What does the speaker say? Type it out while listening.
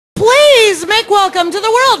please make welcome to the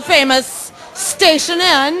world-famous Station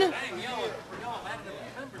N,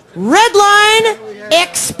 Redline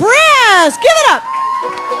Express. Give it up.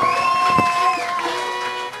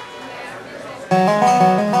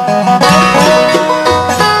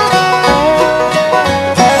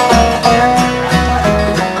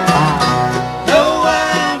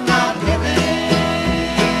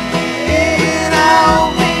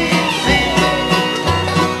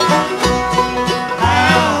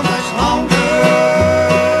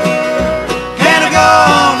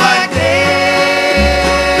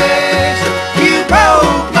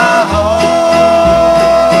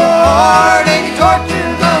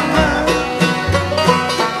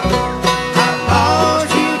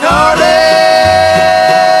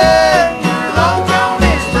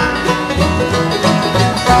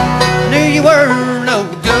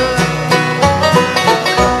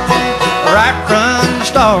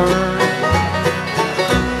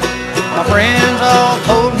 My friends all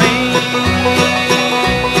told me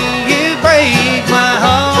you break my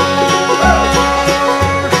heart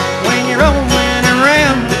when you're roaming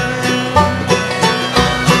around.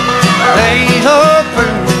 Days are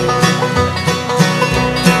through.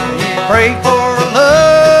 You pray for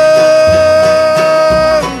love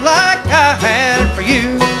like I had it for you.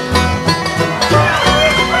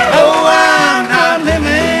 Oh, I'm not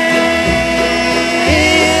living.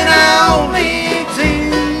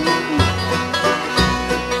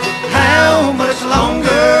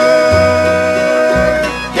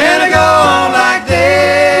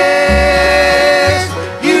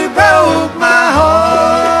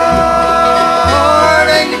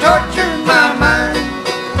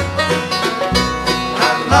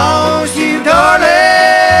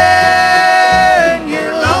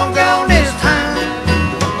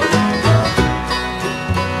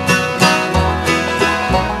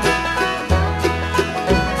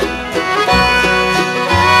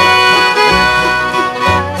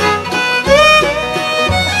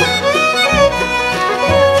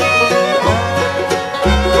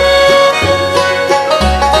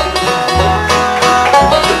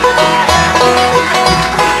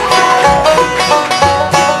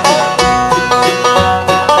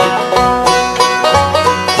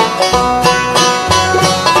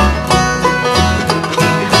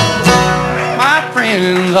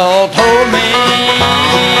 All told me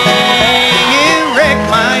you wrecked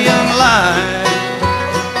my young life.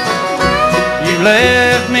 You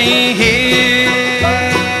left me here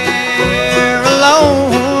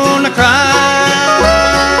alone to cry.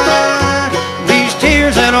 These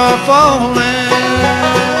tears that are falling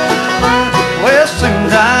will soon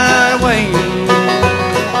die away.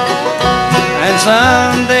 And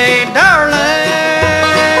someday, darling,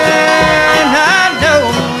 I know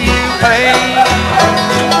you pay.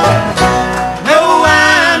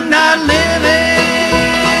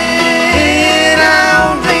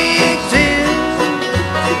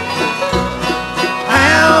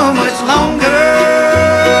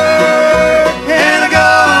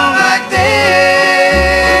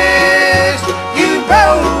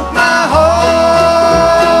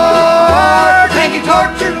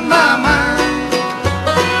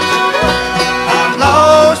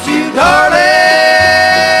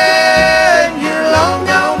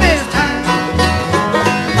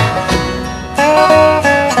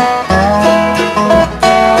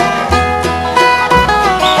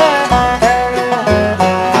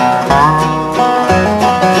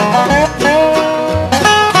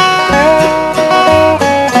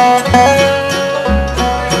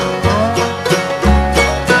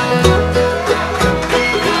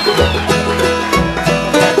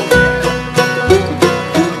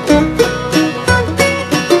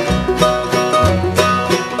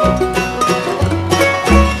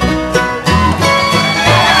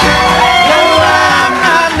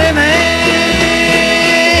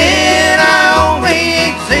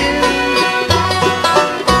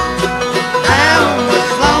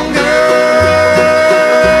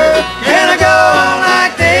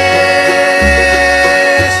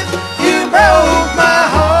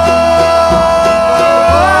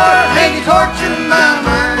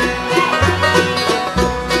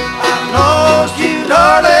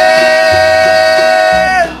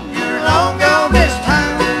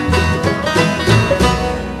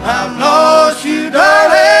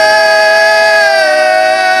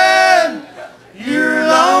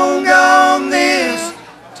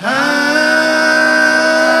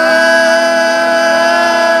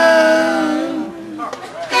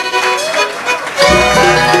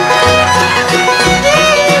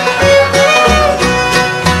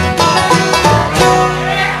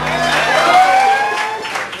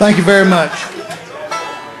 Thank you very much.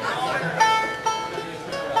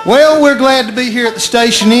 Well, we're glad to be here at the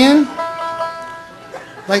Station Inn.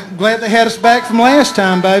 Glad they had us back from last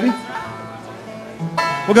time, baby.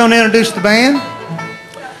 We're going to introduce the band.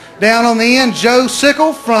 Down on the end, Joe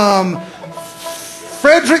Sickle from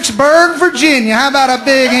Fredericksburg, Virginia. How about a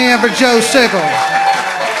big hand for Joe Sickle?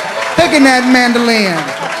 Picking that mandolin.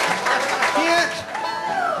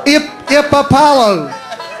 Kent Apollo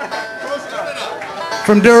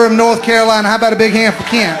from Durham, North Carolina. How about a big hand for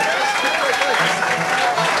Kent?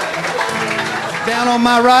 Down on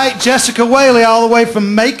my right, Jessica Whaley, all the way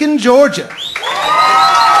from Macon, Georgia.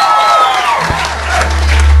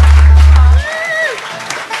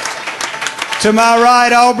 To my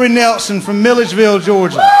right, Aubrey Nelson from Milledgeville,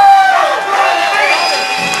 Georgia.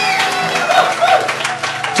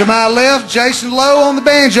 To my left, Jason Lowe on the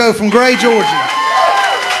banjo from Gray, Georgia.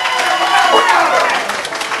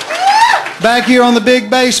 Back here on the big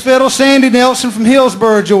bass fiddle, Sandy Nelson from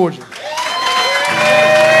Hillsboro, Georgia.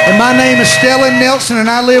 And my name is Stella Nelson, and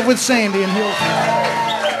I live with Sandy in Hillsboro.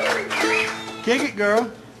 Kick it, girl.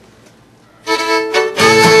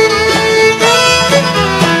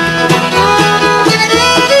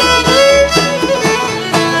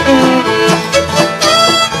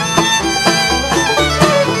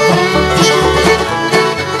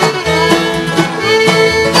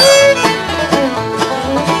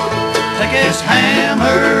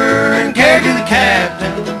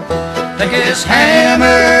 Take his hammer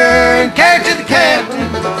and carry it to the captain.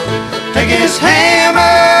 Take his hammer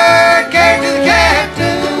and carry it to the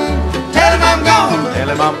captain. Tell him I'm gone. Tell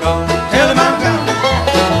him I'm gone. Tell him I'm gone.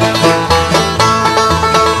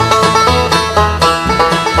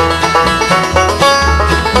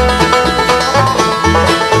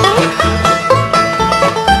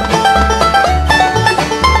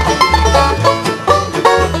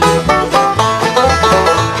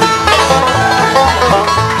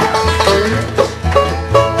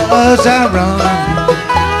 Was I running?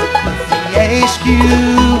 If he asks you,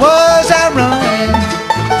 was I running?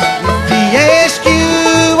 If he asks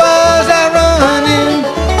you, was I running?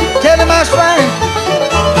 Tell him I was flying.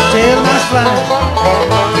 Tell him I was flying.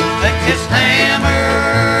 Take his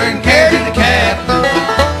hammer and carry it to the captain.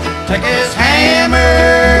 Take his hammer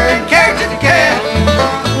and carry it to the captain.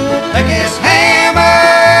 Take his hammer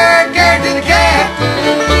and carry it to the captain.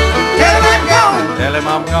 Tell him I'm gone. Tell him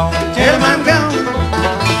I'm gone. Tell him I'm gone.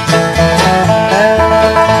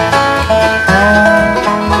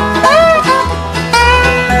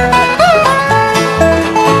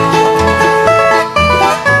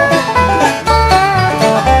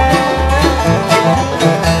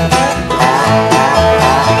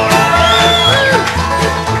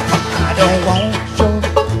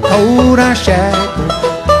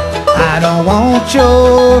 I don't want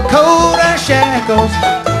your coat and shackles.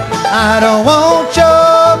 I don't want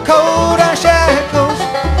your coat and shackles.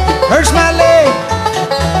 Hurts my leg,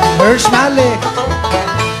 hurts my leg.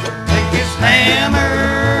 Take his hammer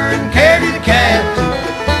and carry to the captain.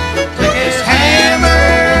 Take his hammer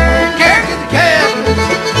and carry to the captain.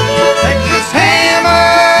 Take his hammer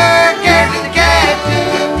and carry to the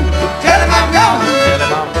captain. Tell him I'm gone. Tell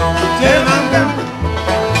him I'm gone. Tell him I'm gone.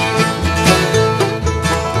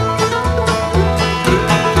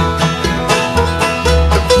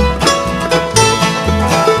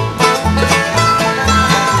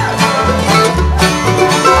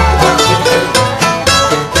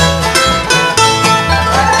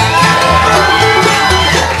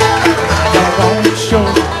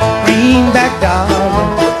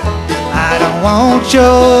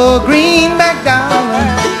 Your greenback dollar,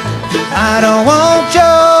 I don't want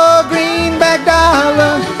your greenback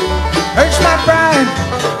dollar. Hurts my pride,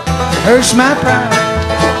 hurts my pride.